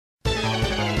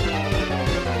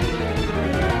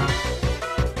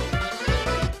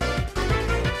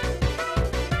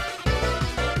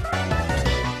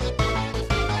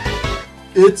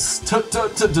It's time to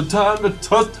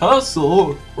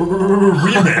tussle.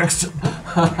 Remixed.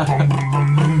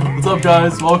 What's up,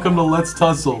 guys? Welcome to Let's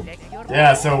Tussle.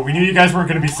 Yeah, so we knew you guys weren't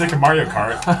going to be sick of Mario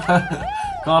Kart.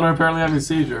 Connor apparently having a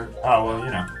seizure. Oh, well,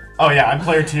 you know. Oh, yeah, I'm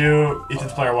player 2,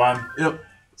 Ethan's player 1. Yep.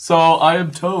 So, I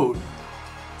am Toad.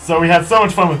 So we had so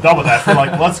much fun with Double Dash. We're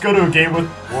like, let's go to a game with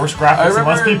worse graphics and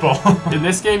less people. In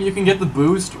this game, you can get the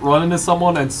boost, run into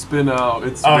someone, and spin out.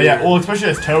 It's weird. Yeah, well, especially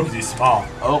as Toad because he's small.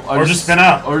 Oh, or just spin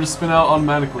out. Or just spin out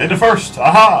automatically. Into first.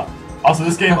 Aha! Also,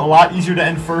 this game a lot easier to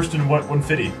end first in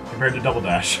 150 compared to Double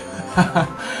Dash.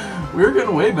 We were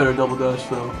getting way better Double Dash,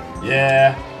 though.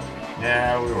 Yeah.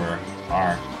 Yeah, we were.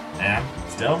 And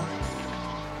still.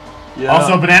 Yeah.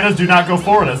 Also, bananas do not go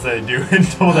forward as they do in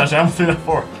Double Dash. I almost threw that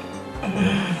forward.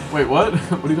 Wait, what?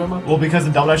 What are you talking about? Well, because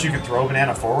in Double Dash you can throw a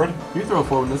banana forward. You can throw it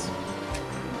forward in this.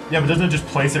 Yeah, but doesn't it just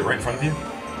place it right in front of you?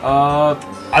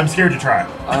 I'm scared to try.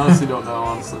 I honestly don't know,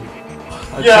 honestly.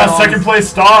 Yeah, second place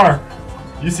star!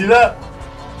 You see that?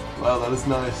 Wow, that is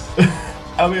nice.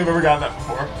 I don't think I've ever gotten that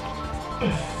before.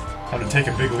 Time to take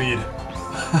a big lead.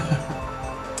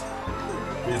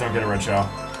 Please don't get a red shell.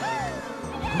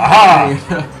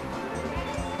 Aha!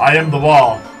 I am the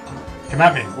wall. Come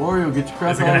at me. Wario, get your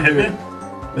crap out of here. Is it gonna hit me?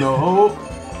 No.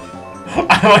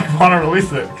 I like want to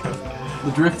release it.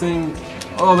 The drifting.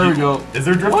 Oh, there we go. Is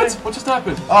there drifting? What? What just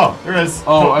happened? Oh, there is.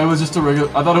 Oh, it was just a regular.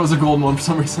 I thought it was a golden one for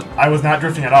some reason. I was not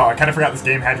drifting at all. I kind of forgot this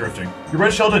game had drifting. Your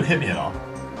red shell didn't hit me at all.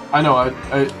 I know.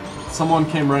 Someone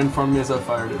came right in front of me as I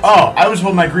fired it. Oh, I was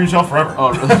holding my green shell forever.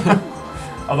 Oh, really?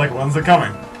 I was like, when's it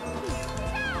coming?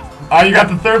 Oh, you got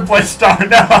the third place star.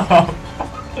 No.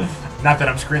 Not that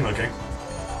I'm screen looking.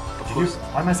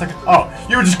 Why am I second? Oh,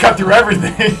 you were just cut through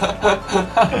everything.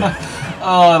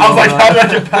 Oh, I was like, how did I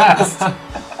get past?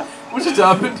 What just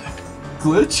happened?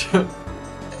 Glitch?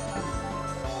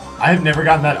 I have never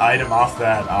gotten that item off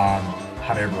that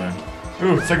hot air balloon.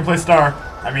 Ooh, second place star.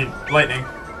 I mean, lightning.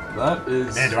 That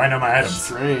is. Man, do I know my items?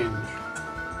 Strange.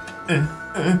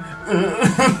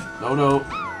 No.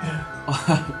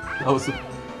 That was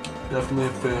definitely a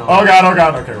fail. Oh god, oh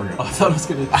god. Okay, we're good. I thought I was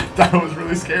gonna. I thought I was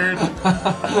really scared.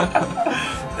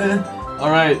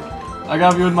 Alright, I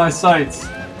got you in my sights.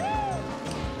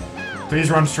 Please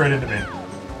run straight into me.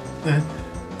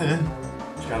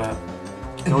 Just gotta...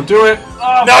 Don't do it!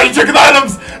 Oh. No, you took the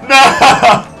items! No!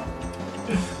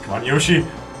 Come on, Yoshi.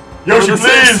 Yoshi,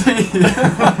 please!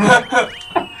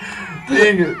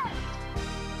 Dang it.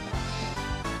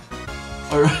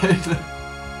 Alright.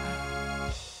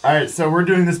 Alright, so we're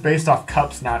doing this based off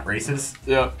cups, not races.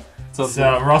 Yeah. So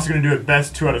we're also going to do it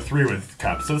best 2 out of 3 with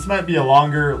cups. So this might be a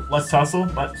longer Let's Tussle,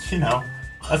 but, you know,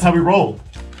 that's how we roll.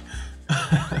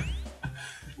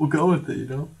 We'll go with it, you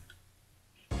know?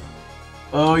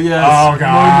 Oh, yes. Oh,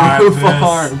 God.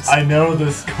 Arms. I know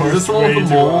this course Is this one with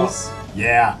the moles? well.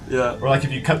 Yeah. Yeah. Or like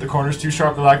if you cut the corners too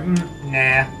sharp, they're like,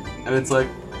 nah. And it's like,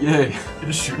 yay. You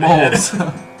just shoot moles.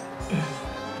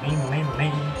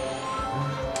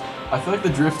 I feel like the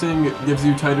drifting gives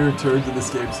you tighter turns in this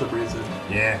game for some reason.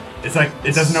 Yeah. It's like,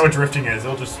 it doesn't know what drifting is.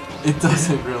 It'll just... It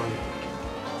doesn't really.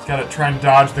 It's gotta try and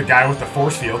dodge the guy with the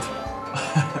force field.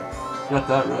 Got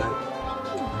that right.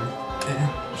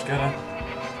 Just gotta...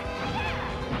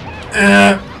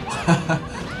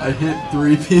 I hit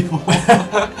 3 people. I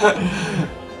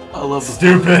love the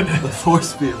Stupid. The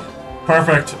force field.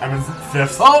 Perfect. I'm in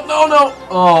 5th. Oh, no!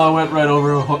 Oh, I went right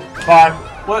over a hook. 5.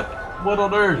 What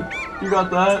on earth? You got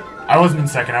that? I wasn't in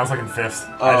 2nd, I was like in 5th.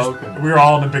 Oh, okay. We were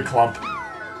all in a big clump.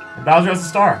 And Bowser has a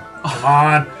star. Come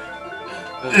on.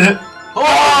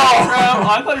 Oh, crap!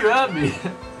 I thought you had me.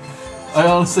 I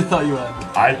honestly thought you had me.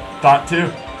 I thought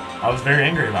too. I was very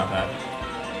angry about that.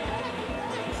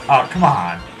 Oh, come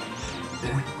on.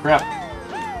 Crap.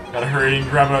 Gotta hurry and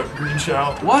grab a green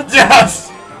shell. What?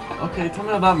 Yes! Okay, tell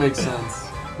me how that makes sense.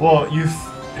 Well, you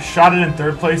shot it in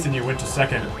 3rd place and you went to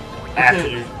 2nd after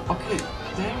you... Okay,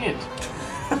 dang it.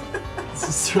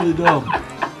 This is really dumb.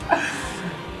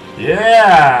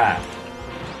 Yeah!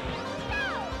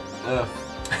 Oh,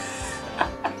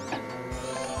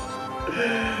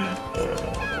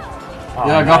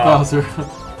 yeah, I got Bowser.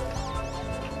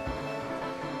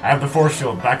 I have the force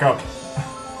field. Back up.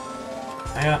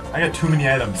 I got too many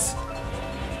items.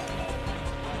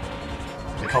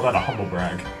 They call that a humble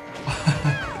brag.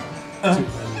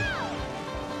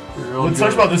 What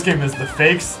sucks about this game is the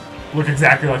fakes look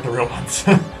exactly like the real ones.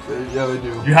 Yeah, they do.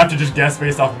 You have to just guess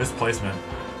based off misplacement.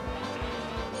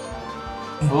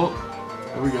 Oh,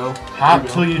 there we go. Hop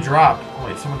till you drop. Oh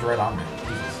wait, someone's right on me.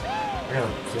 Jesus. I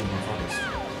gotta stay more focused.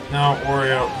 No,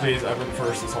 Wario, please, I've been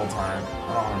first this whole time.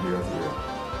 I don't want to do it with you.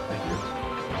 Thank you.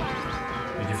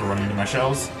 Thank you for running into my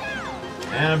shells.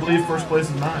 And I believe first place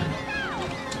is mine.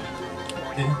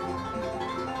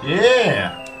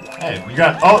 Yeah. Hey, you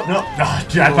got. Oh no! Oh,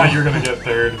 dude, I thought you were gonna get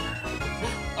third.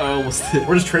 I almost did.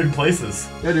 We're just trading places.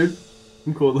 Yeah, dude.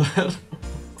 I'm cool with that.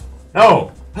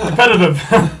 No, competitive.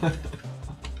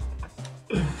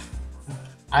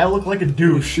 I look like a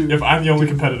douche if I'm the only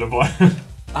competitive one.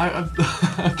 I'm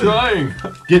trying.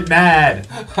 Get mad.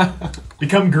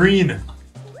 Become green.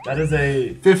 That is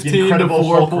a 15 Incredible to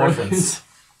 4 Hulk points. reference.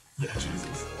 Yeah,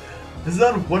 Jesus. This is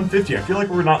on 150. I feel like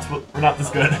we're not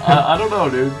this good. I don't know,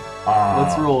 dude.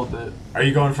 Let's roll with it. Are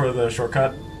you going for the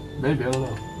shortcut? Maybe, I don't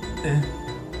know.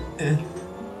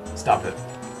 Stop it.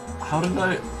 How did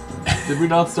I... Did we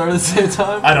not start at the same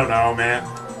time? I don't know, man.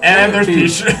 And there's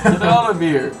Peach. Get out of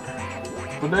here.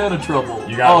 Banana trouble.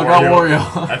 You got I got Wario.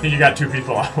 I think you got 2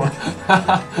 people on one.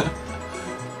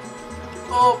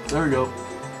 Oh, there we go.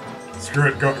 Screw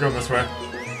it, go this way.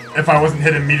 If I wasn't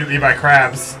hit immediately by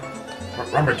crabs.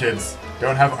 Remember, kids,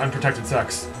 don't have unprotected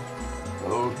sex.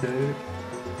 Okay.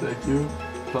 Thank you.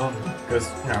 Fine.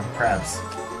 Because, you know, crabs.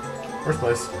 First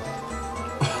place.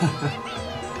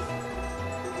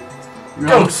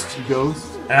 Ghost! Ghost.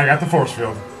 And I got the force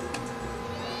field.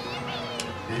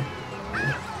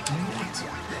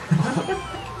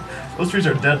 Those trees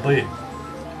are deadly.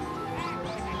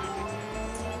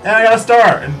 And I got a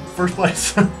star in first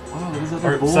place. Wow, that is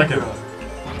or bull second. crap.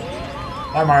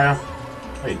 Hi, Mario.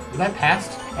 Wait, did I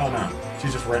pass? Oh no,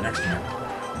 she's just right next to me.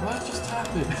 What just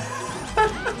happened?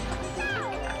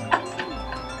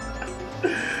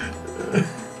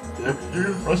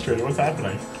 You're frustrated. What's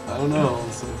happening? I don't know,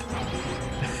 honestly.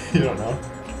 You don't know?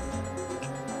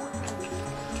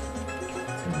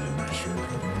 It's gonna be a nice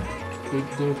shortcut.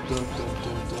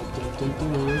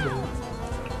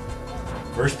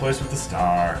 First place with the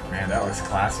star. Man, that looks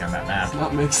classy on that map. Does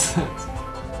not make sense.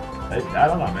 I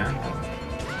don't know, man.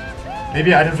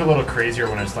 Maybe items are a little crazier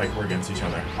when it's like we're against each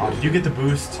other. Oh, did you get the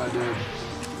boost? I did.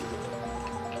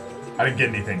 I didn't get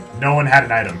anything. No one had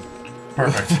an item.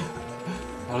 Perfect.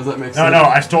 How does that make sense? No,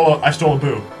 I stole a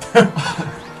boo.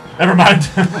 Never mind.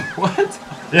 What?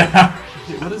 Yeah.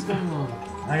 Wait, what is going on?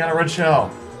 I got a red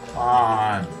shell. Come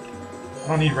on. I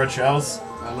don't need red shells.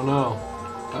 I don't know.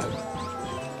 How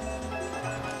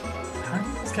are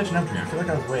you guys catching up to me? I feel like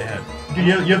I was way ahead. Dude,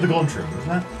 you have the golden shroom, isn't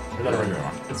that? Or is that a regular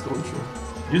one? It's golden shroom.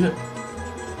 Use it.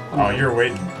 Oh, you're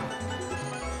waiting.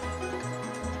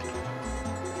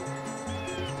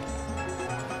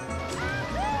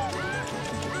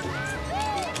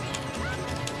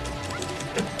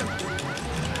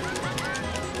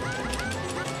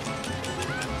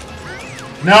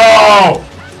 No!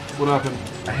 What happened?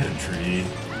 I hit a tree.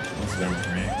 This is over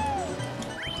for me.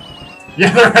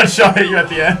 Yeah, the red shell hit you at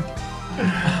the end.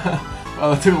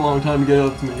 Oh, that took a long time to get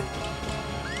up to me.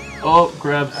 Oh,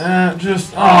 crabs.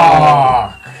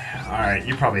 Alright,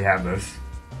 you probably have this.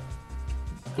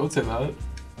 Don't say that.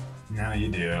 No, you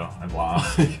do. I've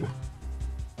lost.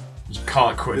 Just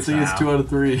call it quits. I think it's 2 out of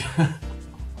 3.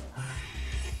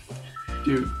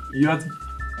 Dude, you have to...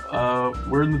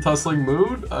 we're in the tussling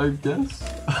mood, I guess?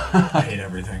 I hate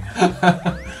everything.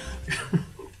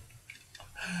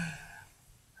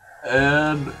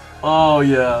 And... oh,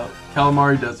 yeah.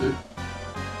 Calamari Desert. Is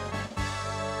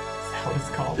that what it's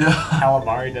called? Yeah.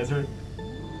 Calamari Desert?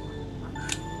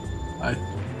 Yeah.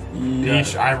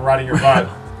 Peach, I'm riding your butt.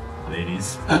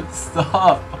 Ladies.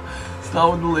 Stop.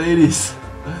 Stop with the ladies.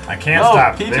 I can't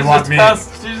stop. Peach They want me.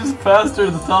 She just passed her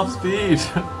to the top speed.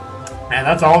 Man,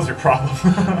 that's always your problem.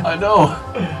 I know.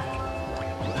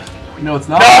 No, it's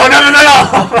not. No!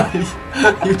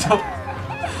 You don't.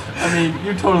 I mean,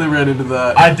 you totally ran into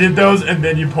that. I did those and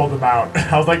then you pulled them out.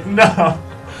 I was like, no.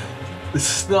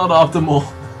 This is not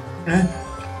optimal.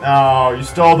 No, you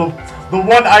stole the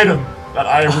one item that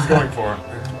I was going for.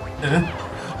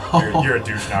 You're a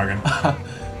douche noggin.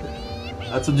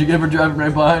 That's what you get for driving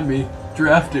right behind me.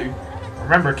 Drafting.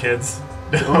 Remember, kids.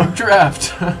 Don't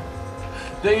draft.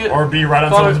 Dang it. Or be right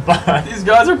on someone's butt. These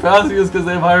guys are passing us because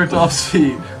they have higher top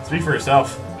speed. Speak for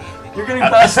yourself. You're getting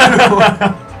past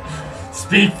too.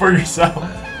 Speak for yourself.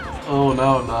 Oh,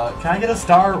 no, I'm not. Can I get a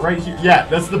star right here? Yeah,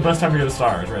 that's the best time to get a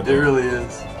star. It's right there. It really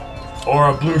is. Or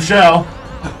a blue shell.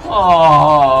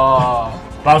 Aww.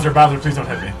 Bowser, please don't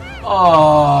hit me.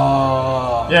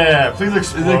 Aww. Yeah, please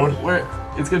explode.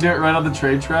 It's gonna do it right on the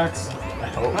train tracks? I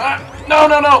hope. No!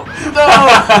 No!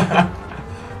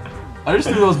 I just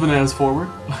threw those bananas forward.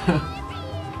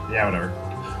 Yeah, whatever.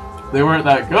 They weren't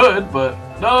that good, but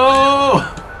no!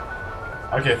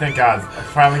 Okay, thank God. I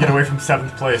finally get away from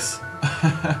 7th place.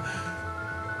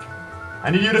 I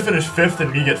need you to finish 5th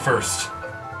and me get 1st.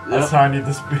 That's how I need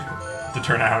this to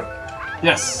turn out.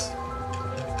 Yes.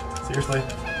 Seriously?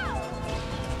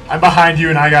 I'm behind you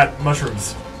and I got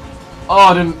mushrooms. Oh,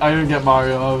 I didn't get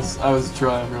Mario. I was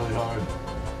trying really hard.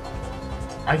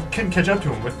 I couldn't catch up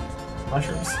to him with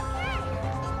mushrooms.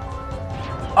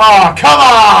 Oh, come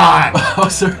on! Oh,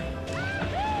 sir.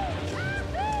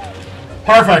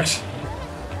 Perfect.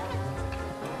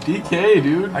 DK,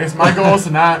 dude. I guess my goal is to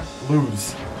not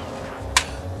lose.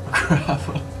 Crap.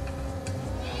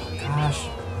 Gosh.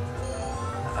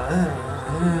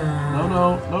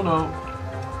 No.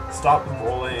 Stop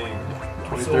bowling.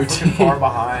 I'm so 2013. freaking far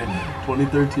behind.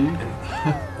 2013.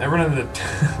 Everyone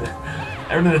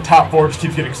in the top 4 just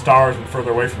keeps getting stars and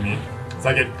further away from me. It's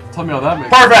like it. Tell me how that makes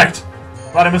Perfect!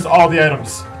 But I missed all the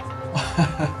items.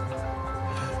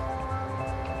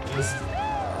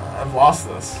 I've lost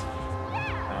this.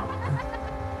 No.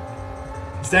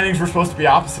 Standings were supposed to be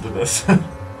opposite of this. For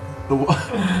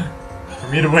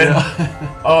me to win.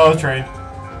 Yeah. Oh, train.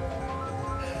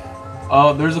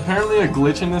 There's apparently a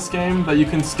glitch in this game that you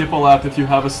can skip a lap if you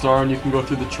have a star and you can go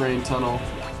through the train tunnel.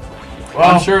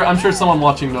 Well, I'm sure someone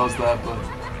watching knows that, but...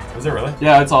 Is it really?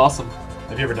 Yeah, it's awesome.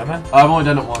 Have you ever done that? I've only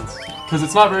done it once. Because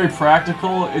it's not very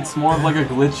practical, it's more of like a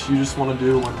glitch you just want to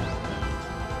do when...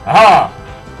 Aha!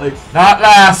 Like, not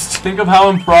last! Think of how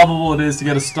improbable it is to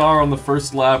get a star on the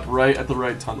first lap right at the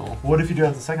right tunnel. What if you do it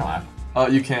at the second lap?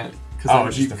 You can't.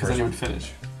 Because then you would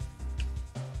finish.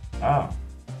 Oh.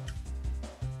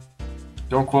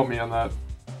 Don't quote me on that.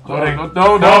 Quoting.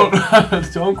 No,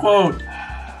 don't quote.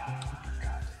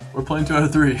 We're playing 2 out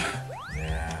of 3.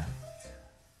 Yeah.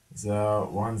 So,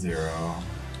 1-0.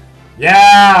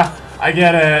 Yeah! I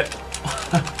get it!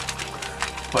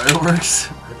 Fireworks.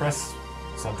 You press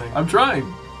something. I'm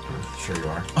trying. Sure you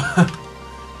are.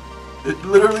 It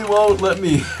literally won't let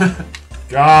me.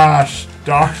 Gosh,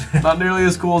 darn it. Not nearly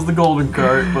as cool as the golden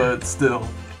cart, but still.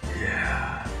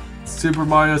 Yeah. Super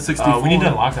Mario 64. We need to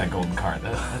unlock that golden cart.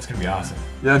 That's gonna be awesome.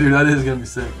 Yeah, dude, that is gonna be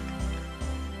sick.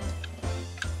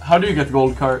 How do you get the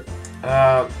golden cart?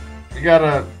 We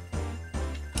gotta...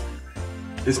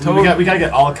 Is Toad... We gotta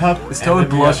get all cup. Is Toad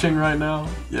blushing right now?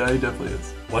 Yeah, he definitely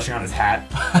is. Blushing on his hat.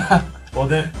 Well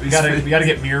then, we gotta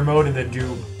get mirror mode and then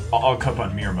do all cup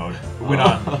on mirror mode. Win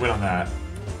on that.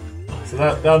 So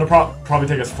that'll probably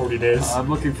take us 40 days. I'm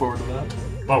looking forward to that.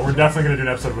 But we're definitely gonna do an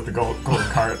episode with the golden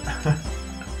cart.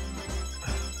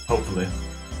 Hopefully.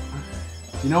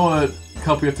 You know what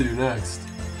cup we have to do next?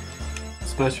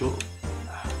 Special.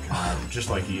 Oh, God, just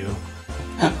like you.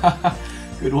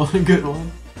 Good one, good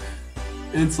one.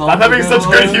 Insult. I'm having such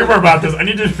great humor about this. I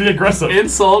need to be aggressive.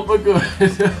 Insult, but good.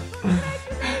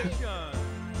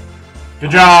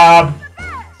 Good job.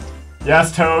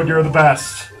 Yes, Toad, you're the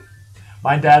best.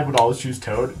 My dad would always choose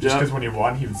Toad, just because when he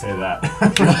won, he would say that.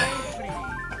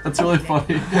 That's really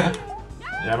funny.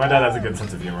 Yeah, my dad has a good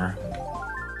sense of humor.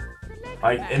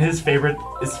 Like, and his favorite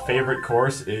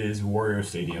course is Wario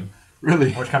Stadium.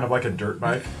 Really? Which kind of like a dirt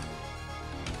bike.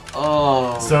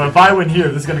 Oh. So if I win here,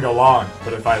 this is gonna go long.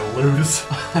 But if I lose,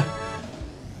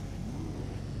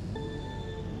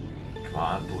 come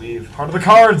on, believe. Heart of the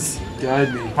cards.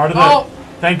 Guide me. Heart of the.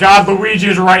 Thank God, Luigi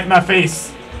is right in my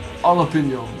face. All up in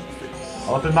your face.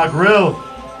 All up in my grill.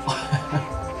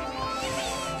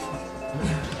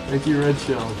 Thank you, red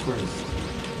shell first.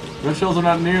 Red shells are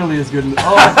not nearly as good.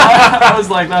 I was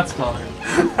like, that's fine.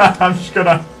 I'm just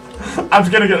gonna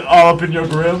get all up in your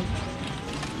grill.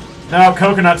 Now,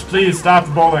 coconuts, please stop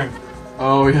the bowling.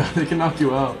 Oh yeah, they can knock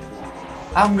you out.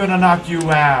 I'm gonna knock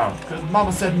you out. Cause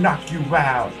Mama said knock you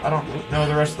out. I don't know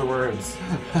the rest of the words.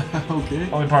 Okay.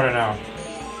 Only part I know.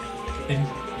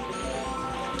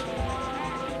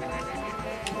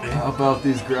 How about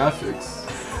these graphics?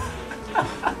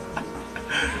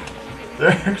 They're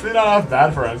actually not half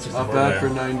bad for N64. Not bad for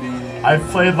 90. I've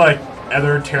played like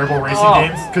other terrible racing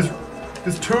games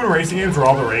because Toon racing games were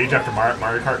all the rage after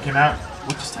Mario Kart came out.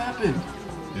 What just happened?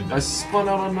 I spun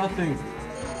out on nothing.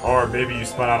 Or maybe you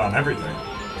spun out on everything.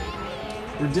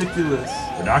 Ridiculous.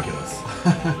 Ridiculous.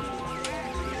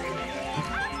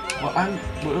 What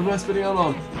am I spinning out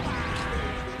on?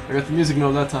 I got the music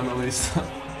note that time at least.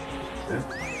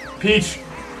 Peach!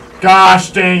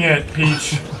 Gosh dang it,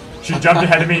 Peach! She jumped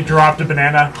ahead of me, dropped a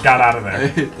banana, got out of there. I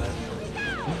hate that.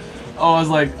 Oh, I was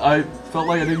like, I felt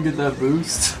like I didn't get that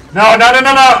boost. No!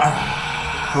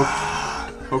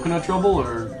 Coconut trouble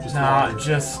or just nah,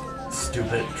 just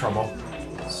stupid trouble.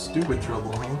 Stupid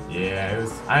trouble, huh? Yeah, it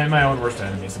was. I am my own worst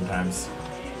enemy sometimes.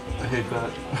 I hate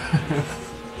that.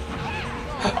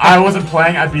 If I wasn't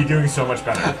playing, I'd be doing so much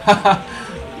better.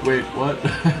 Wait, what?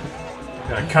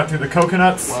 Gotta cut through the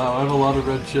coconuts. Wow, I have a lot of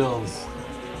red shells.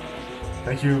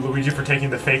 Thank you, Luigi, for taking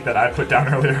the fake that I put down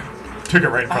earlier. Took it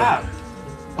right in front of me.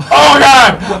 Oh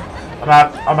God!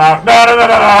 I'm out. No.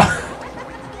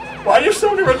 Why are you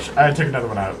so many red I took another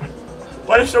one out.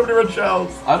 Why are so many red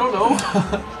shells? I don't know.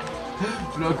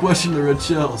 Do not question the red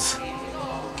shells.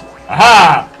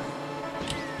 Aha!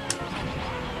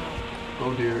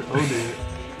 Oh dear, oh dear.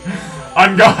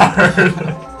 On guard!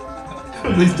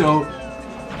 Please don't.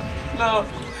 No.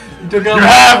 You took out You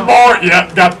have more!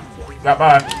 Yep, got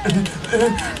mine.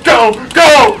 Go!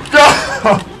 Go! Go!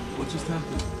 What just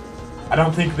happened? I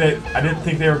didn't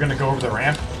think they were gonna go over the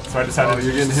ramp, so I decided to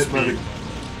you're getting hit by speed.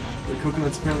 the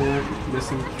coconuts apparently aren't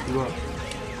missing you up.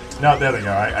 No, there they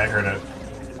go, I heard it.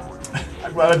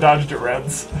 I'm glad I dodged it,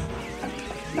 Reds.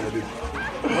 Yeah, dude.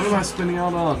 What am I spinning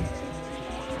out on?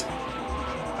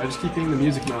 I just keep hitting the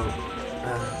music note.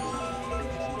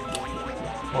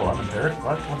 Oh, I'm in third?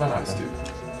 What? What that Nice, happened?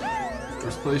 dude.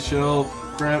 First place shell.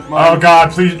 Grant mine. Oh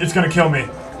god, please, it's gonna kill me.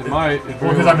 It might.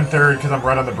 Well, because I'm in third, because I'm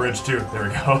right on the bridge too. There we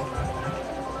go.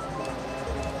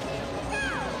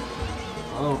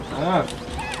 Oh,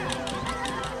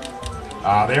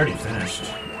 ah. They already finished.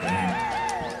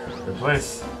 Dang. Good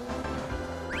place.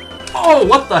 Oh,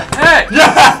 what the heck?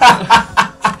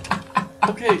 Yeah!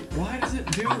 Okay, why does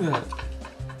it do that?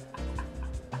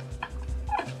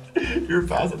 You were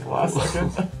past at the last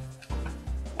second. That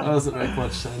doesn't make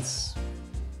much sense.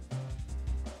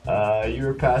 You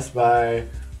were passed by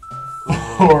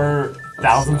 4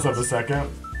 thousandths of a second.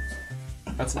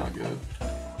 That's not good.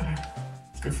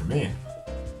 It's good for me.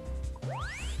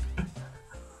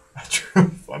 That's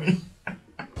true. Funny.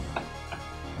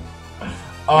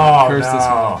 Oh Curse no! this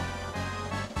one.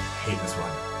 I hate this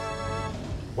one.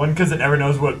 One, because it never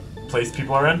knows what place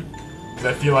people are in. Because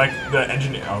I feel like the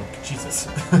engineer. Oh Jesus!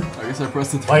 I guess I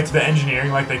pressed it. Like the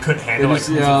engineering, like they couldn't handle They like just,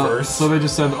 who's yeah, first. so they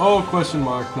just said, "Oh, question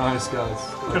mark." Nice guys.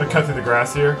 I'm gonna cut through the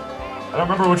grass here. I don't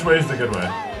remember which way is the good way.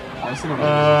 I still don't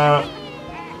know.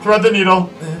 Thread the needle.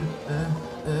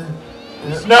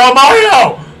 No,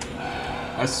 Mario!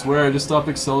 I swear, I just stopped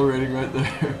accelerating right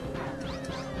there.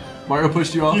 Mario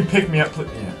pushed you off. He picked me up.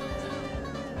 Yeah.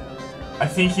 I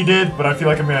think he did, but I feel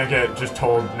like I'm gonna get just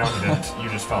told, no, he didn't. You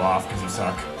just fell off because you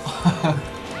suck.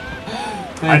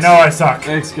 I know I suck.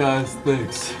 Thanks, guys.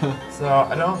 Thanks. So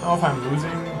I don't know if I'm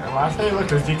losing or last. Hey, look,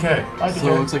 there's DK. Bye, DK.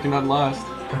 So it looks like you're not last.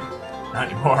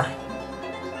 Not anymore.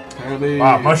 Apparently.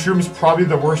 Wow, mushroom's probably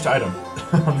the worst item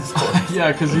on this course.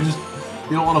 Yeah, because you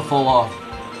don't want to fall off.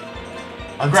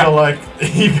 Until like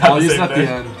you got I'll the use same it at thing.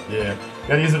 the end. Yeah,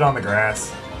 gotta use it on the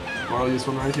grass. Or I'll use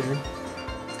one right here.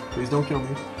 Please don't kill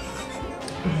me.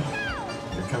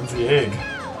 Here comes the egg.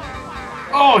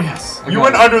 Oh yes! You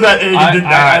went under that egg and didn't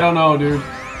die. I don't know, dude.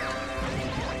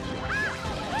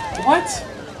 What?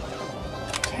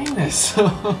 Dang this.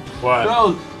 What?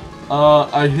 No.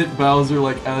 I hit Bowser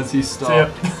like as he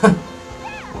stopped.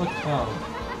 What? How?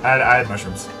 I had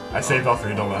mushrooms. I saved all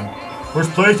 3 till then.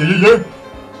 First place, yeah.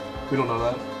 We don't know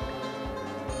that.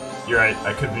 You're right.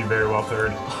 I could be very well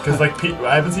third. Because like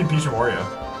I haven't seen Peach and Wario.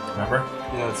 Remember?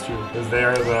 Yeah, that's true. Because they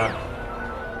are the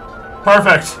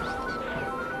perfect. Is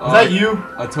that you?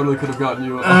 I totally could have gotten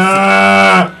you.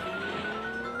 I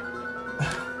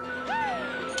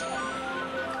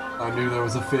knew there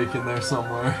was a fake in there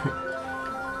somewhere.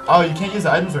 Oh, you can't use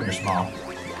the items when you're small.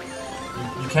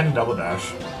 You can in Double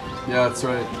Dash. Yeah, that's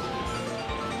right.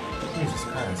 Jesus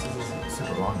Christ, this is a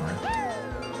super long way.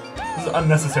 This is an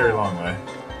unnecessary long way.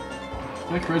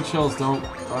 Like red shells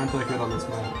aren't that good on this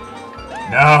map.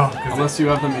 No, unless you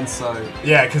have them inside.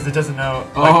 Yeah, because it doesn't know.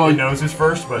 Oh, like, it knows who's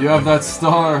first, but you have that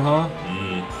star, huh?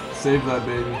 Yeah. Save that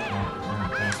baby.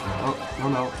 Oh,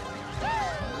 no.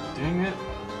 Dang it.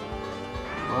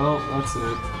 Well, that's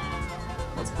it.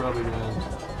 That's probably the end.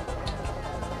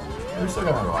 We still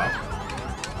got another lap.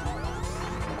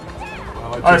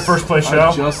 Wow, Alright, first place show.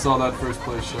 I just saw that first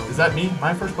place show. Is that me?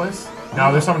 My first place? No,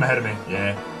 there's someone ahead of me.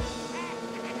 Yeah.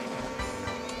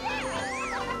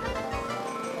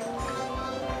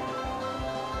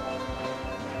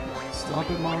 Stop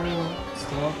it, Mario.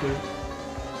 Stop it.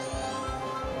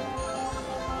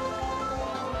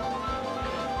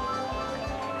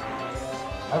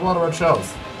 I have a lot of red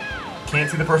shells. Can't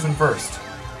see the person first.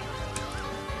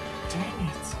 Dang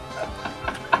it.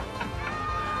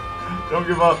 Don't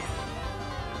give up.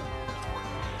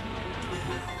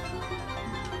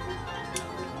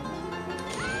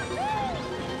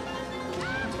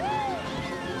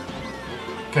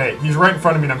 Okay, he's right in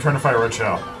front of me and I'm trying to fight a red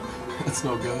shell. That's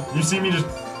no good. You see me just...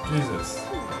 Jesus.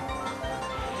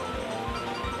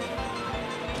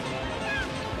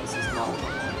 This is not what I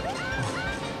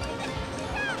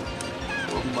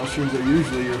want. Well, mushrooms are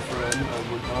usually your friend. I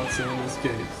would not say in this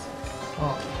case.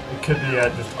 Well, it could be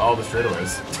at just all the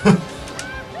straightaways.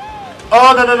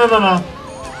 Oh, no.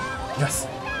 Yes.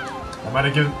 I might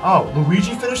have given... Oh,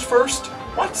 Luigi finished first?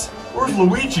 What? Where's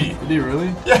Luigi? Did he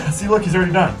really? Yeah, see, look, he's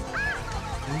already done.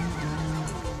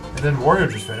 And then Wario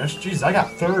just finished. Jeez, I got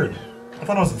 3rd. I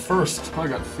thought I was in 1st.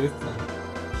 Probably got 5th then.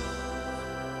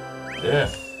 Yeah.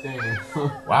 Dang.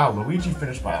 Wow, Luigi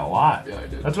finished by a lot. Yeah, I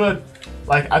did. That's what,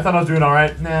 like, I thought I was doing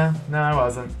alright. Nah, I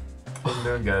wasn't. Wasn't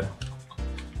doing good.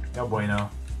 No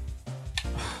bueno.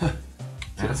 Man,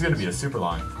 it's gonna be a super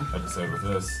long episode with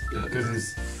this. Because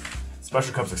these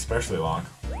special cups especially long.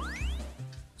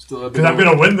 Because I'm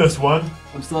gonna win this one.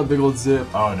 I'm still a big old zip.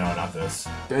 Oh no, not this.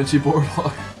 Banshee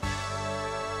Boardwalk.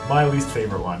 My least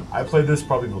favorite one. I played this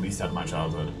probably the least out of my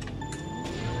childhood.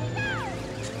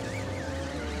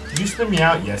 Did you spin me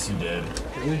out? Yes, you did.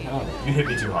 Really? How? You hit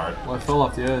me too hard. Well, I fell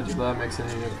off the edge, if that makes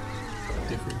any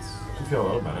difference. I feel a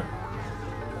little better.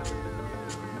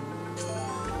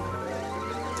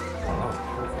 Oh, that was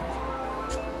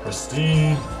perfect.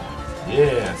 Pristine.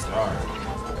 Yeah, star.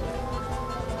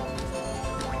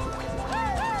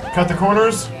 Cut the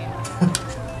corners.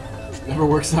 Never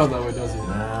works out that way, does it?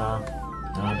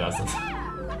 No, it doesn't.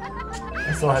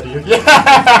 I still had to use.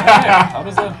 Yeah! How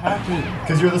does that happen?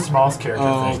 Because you're the smallest character.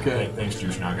 Oh, okay. Thanks,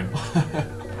 Juice-Noggin.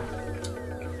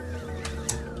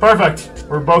 Perfect.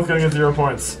 We're both gonna get 0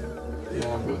 points.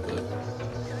 Yeah, I'm good with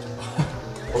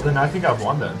that. Well, then I think I've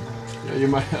won then. Yeah, you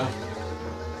might have.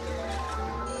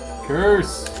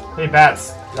 Curse! Hey,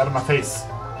 bats. Get out of my face.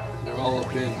 They're all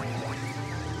up in.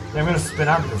 Yeah, I'm gonna spin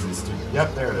out because of these two.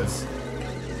 Yep, there it is.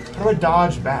 How do I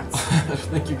dodge bats? I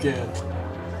think you can.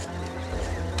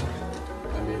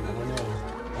 I mean, I don't know.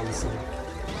 Honestly.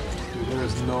 Dude, there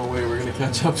is no way we're gonna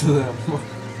catch up to them.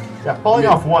 Yeah, falling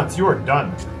off once, you are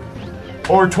done.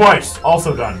 Or twice,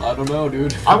 also done. I don't know,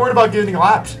 dude. I'm worried about getting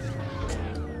lapped.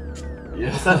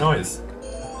 Yeah. What's that noise?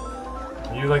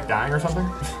 Are you like dying or something?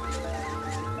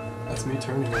 That's me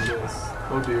turning, I guess.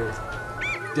 Oh dear.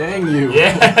 Dang you.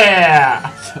 Yeah!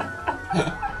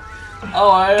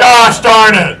 Oh, Gosh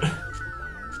darn it!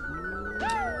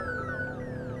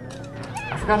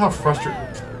 I forgot how frustrated.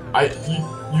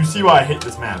 You see why I hate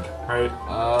this map, right?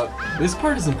 This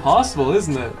part is impossible,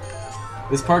 isn't it?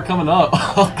 This part coming up.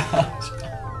 Oh gosh.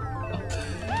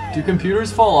 Do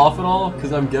computers fall off at all?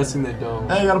 Because I'm guessing they don't.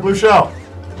 Hey, you got a blue shell.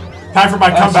 Time for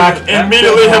my comeback.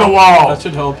 Immediately hit a wall. That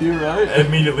should help you, right?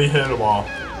 Immediately hit a wall.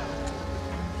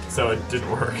 So it didn't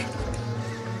work.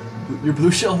 Your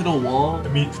blue shell hit a wall?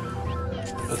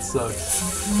 That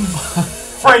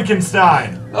sucks.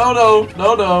 Frankenstein! Oh no,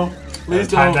 no, no. Please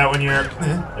don't. Time that when you're...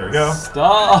 There we go.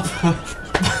 Stop!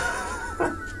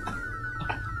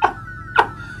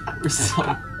 We're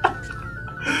so...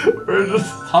 We're just...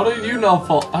 How did you not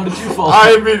fall? How did you fall?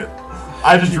 I mean...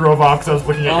 I just drove off because I was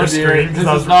looking at your screen. This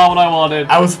is not what I wanted.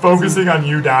 I was focusing on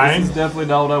you dying. This is definitely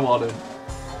not what I wanted.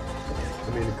 I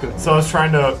mean, it could. So I was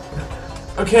trying to...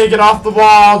 Okay, get off the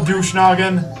wall,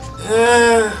 douche-noggin.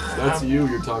 That's you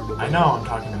you're talking about. I know, I'm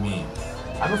talking to me.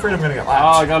 I'm afraid I'm gonna get lapped.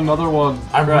 Ah, I got another one.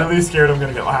 I'm really scared I'm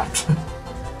gonna get lapped.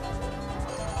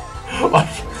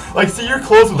 like, see, you're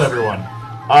close with everyone.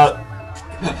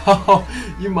 Oh,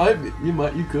 you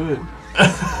could.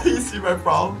 You see my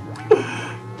problem?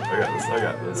 I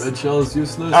got this. Red shell is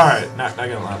useless. Alright, not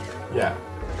gonna lap. Yeah.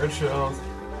 Red shells.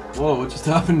 Whoa, what just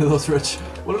happened to those red shells?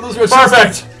 What are those red shells?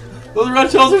 Perfect! Those red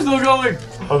shells are still going!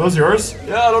 Oh, those yours?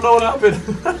 Yeah, I don't know what happened.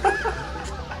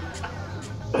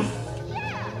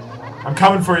 I'm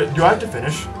coming for you. Do I have to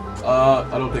finish? I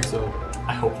don't think so.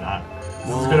 I hope not. This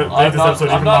is Well, gonna make this episode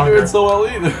even longer. I'm not doing so well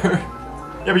either.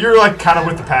 Yeah, but you're like kind of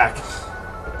with the pack.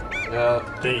 Yeah.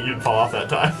 Dang it, you didn't fall off that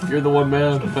time. You're the one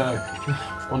man of the pack.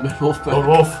 One man wolf pack. Lone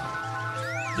wolf.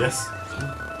 Yes.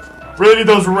 Really need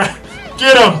those red.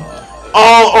 Get them!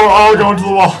 All going to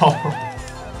the wall.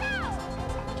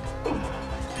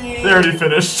 They already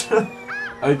finished.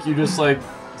 Like you just like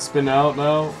spin out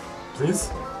now. Please?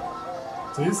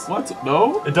 Please? What?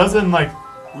 No? It doesn't like...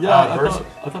 Yeah,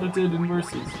 I thought it did in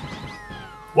versus.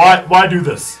 Why do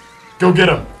this? Go get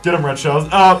him. Get him, red shells.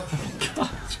 No,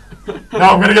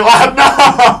 I'm gonna get lapped.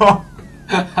 No!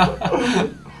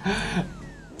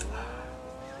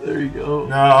 There you go.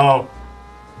 No.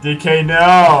 DK,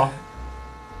 no.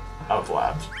 I was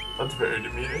lapped. That's very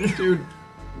demeaning. Dude,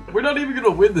 we're not even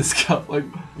gonna win this cup. Like,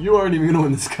 you aren't even gonna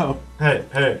win this cup.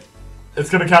 Hey. It's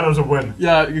gonna count as a win.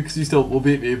 Yeah, because you still will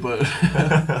beat me, but...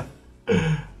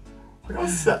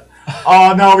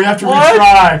 Oh no, we have to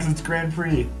retry because it's Grand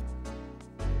Prix.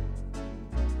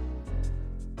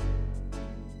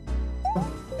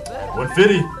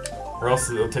 150, or else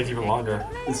it'll take even longer.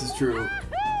 This is true.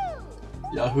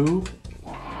 Yahoo?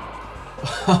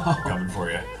 Coming for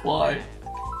you. Why?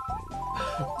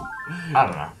 I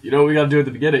don't know. You know what we gotta do at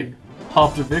the beginning?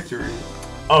 Hop to victory.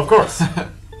 Oh, of course.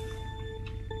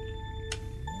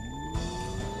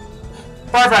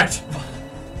 Perfect!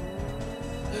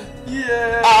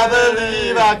 Yeah. I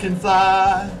believe I can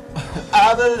fly.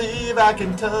 I believe I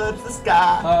can touch the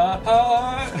sky.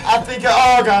 I think,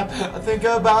 oh God, I think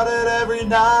about it every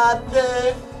night and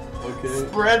day. Okay.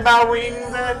 Spread my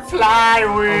wings and fly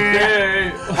away.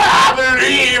 Okay. I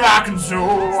believe I can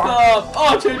soar. Stop.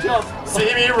 Oh, change up.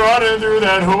 See me running through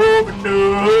that open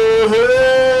door.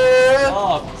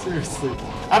 Stop. Seriously.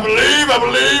 I believe.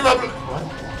 What?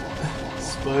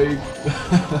 Spike.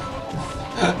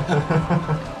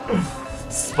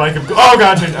 Spike of. Oh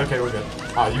God, change. Okay, we're good.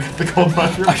 Oh, you got the gold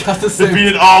mushroom. I got the same.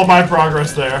 Defeated all my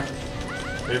progress there.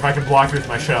 Maybe if I can block you with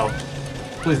my shell.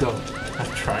 Please don't. I'm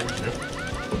trying to.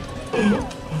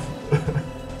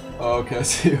 Oh, okay, I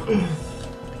see you.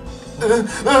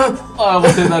 Oh, I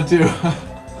almost did that too.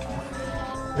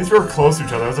 At least we were close to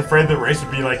each other. I was afraid the race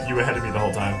would be like you ahead of me the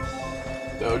whole time.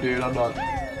 No, dude, I'm not.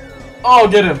 Oh,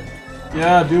 get him!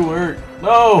 Yeah, do work.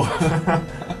 No!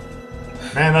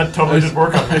 Man, that totally did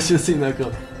work on me. I should have seen that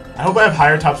come. I hope I have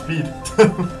higher top speed.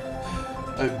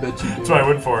 I bet you do. That's what I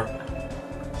went for.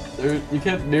 You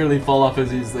can't nearly fall off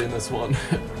as easily in this one.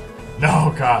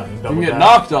 No, God. You can get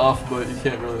knocked off, but you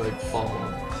can't really like fall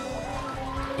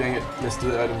off. Dang it, missed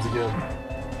the items again.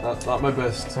 Not my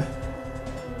best.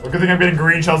 Well, good thing I'm getting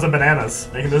green shells and bananas.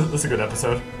 Making this a good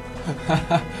episode.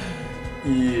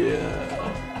 Yeah.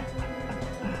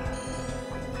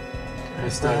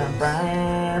 Missed items.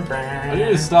 I need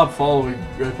to stop following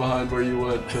right behind where you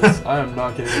went, because I am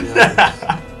not getting any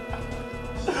items.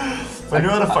 If I knew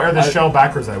how to fire the shell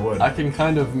backwards, I would. I can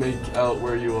kind of make out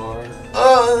where you are.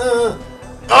 Oh,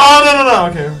 no.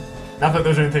 Okay. Not that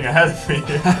there's anything ahead of me.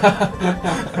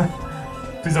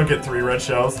 Please don't get 3 red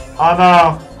shells. Oh,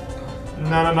 no.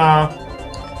 No.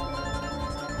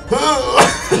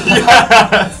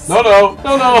 Yes! No.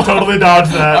 Totally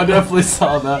dodged that. I definitely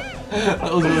saw that.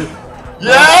 That was really...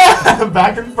 Yeah!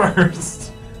 Back in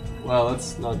first. Wow,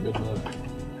 that's not good enough.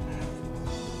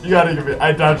 You gotta give me...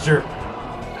 I dodged your...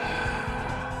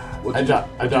 I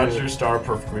dodged you your star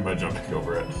perfectly by jumping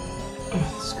over it.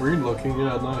 Screen looking,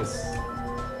 yeah, nice.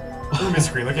 Look at me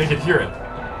screen looking, I can hear it.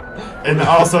 And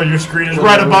also, your screen is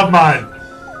right above mine.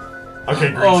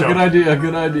 Okay, green shell. Good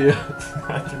idea.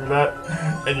 I threw that,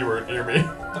 and you weren't near me.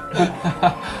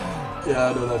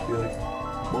 Yeah, I know that feeling.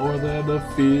 More than a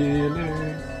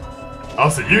feeling. Oh,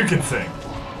 so you can sing.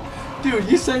 Dude,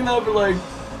 you sang that for like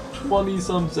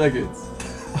 20-some seconds.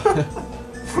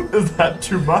 Is that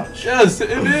too much? Yes, it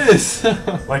is.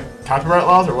 Like copyright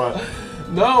laws or what?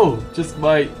 No, just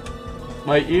my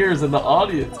ears and the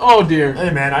audience. Oh dear. Hey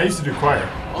man, I used to do choir.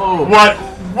 Oh.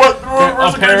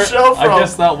 Where's the green shell from? I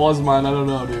guess that was mine. I don't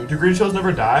know, dude. Do green shells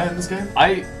never die in this game?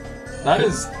 That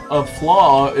is a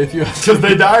flaw if you have to. Because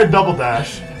they die in double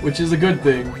dash. Which is a good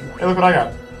thing. Hey, look what I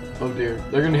got. Oh dear,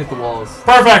 they're gonna hit the walls.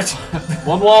 Perfect.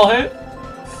 One wall hit.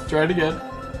 Try it again.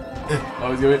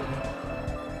 Always do it.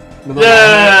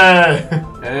 Yay!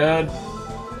 And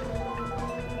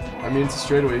I mean, it's a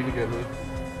straightaway. You can get me.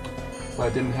 If I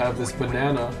didn't have this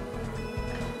banana.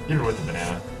 Even with the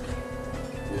banana.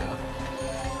 Yeah.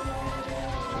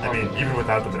 I mean, even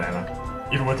without the banana.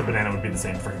 Even with the banana would be the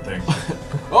same freaking thing.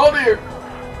 Oh dear!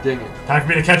 Dang it. Time for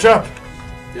me to catch up.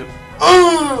 Yep.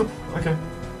 Oh! Okay.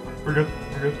 We're good.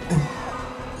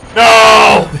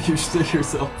 No! You stick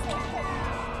yourself.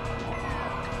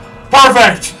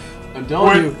 Perfect! I'm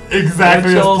telling you.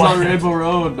 Exactly Red shells as on planned. Rainbow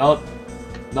Road,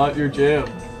 not your jam.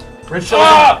 Red shells.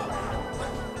 Ah!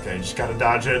 Okay, just gotta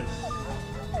dodge it.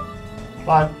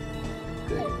 Bye.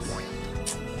 Dang it.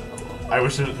 I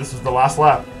wish this was the last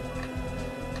lap.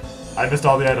 I missed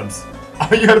all the items. Oh,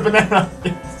 you had a banana.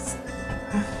 Yes.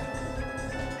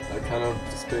 I kind of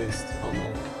spaced on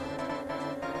that.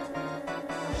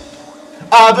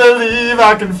 I believe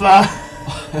I can fly.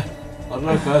 How did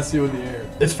I pass you in the air?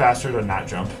 It's faster to not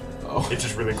jump. Oh. It's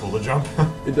just really cool to jump.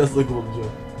 It does look cool to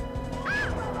jump.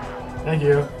 Thank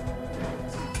you.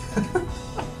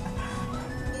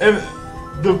 And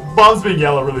the bombs being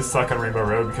yellow really suck on Rainbow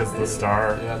Road because of the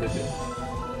star. Yeah, they do.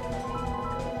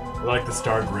 Like the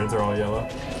star grids are all yellow.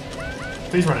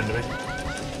 Please run into me.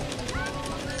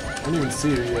 I didn't even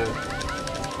see her yet.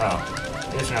 Oh,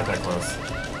 I guess you're not that close.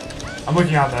 I'm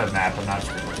looking out the map, I'm not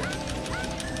screen looking.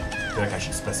 I feel like I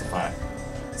should specify.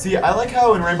 See, I like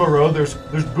how in Rainbow Road there's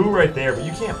Boo right there, but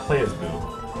you can't play as Boo.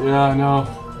 Yeah, I know.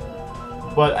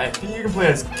 But I think you can play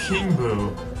as King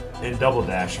Boo in Double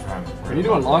Dash if I'm We need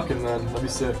to unlock him then. That'd be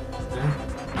sick.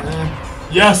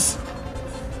 Yes!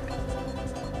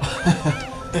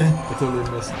 I totally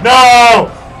missed.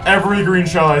 No! Every green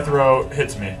shell I throw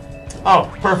hits me.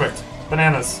 Oh, perfect.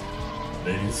 Bananas.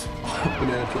 Ladies.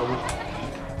 Banana trouble.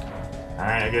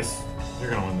 Alright, I guess you're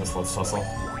gonna win this. Let's tussle.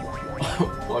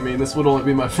 Well, I mean, this would only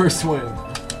be my first win.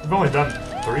 We've only done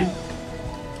 3?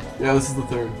 Yeah, this is the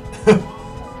 3rd.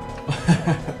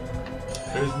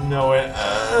 There's no way.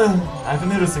 I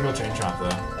haven't hit a single chain chomp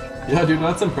though. Yeah, dude,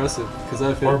 that's impressive. Cause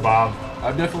Or Bob.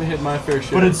 I've definitely hit my fair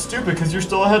share. But it's stupid because you're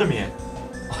still ahead of me.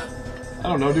 I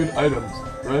don't know, dude. Items,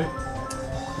 right?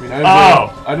 I mean,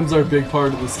 items are a big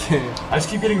part of this game. I just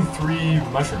keep getting 3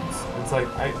 mushrooms. It's like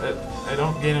I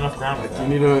don't gain enough ground with that.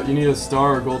 You need a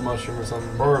star or gold mushroom or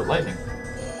something. Or lightning.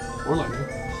 Or lightning.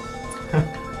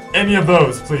 Any of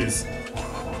those, please.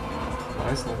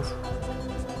 Nice, nice.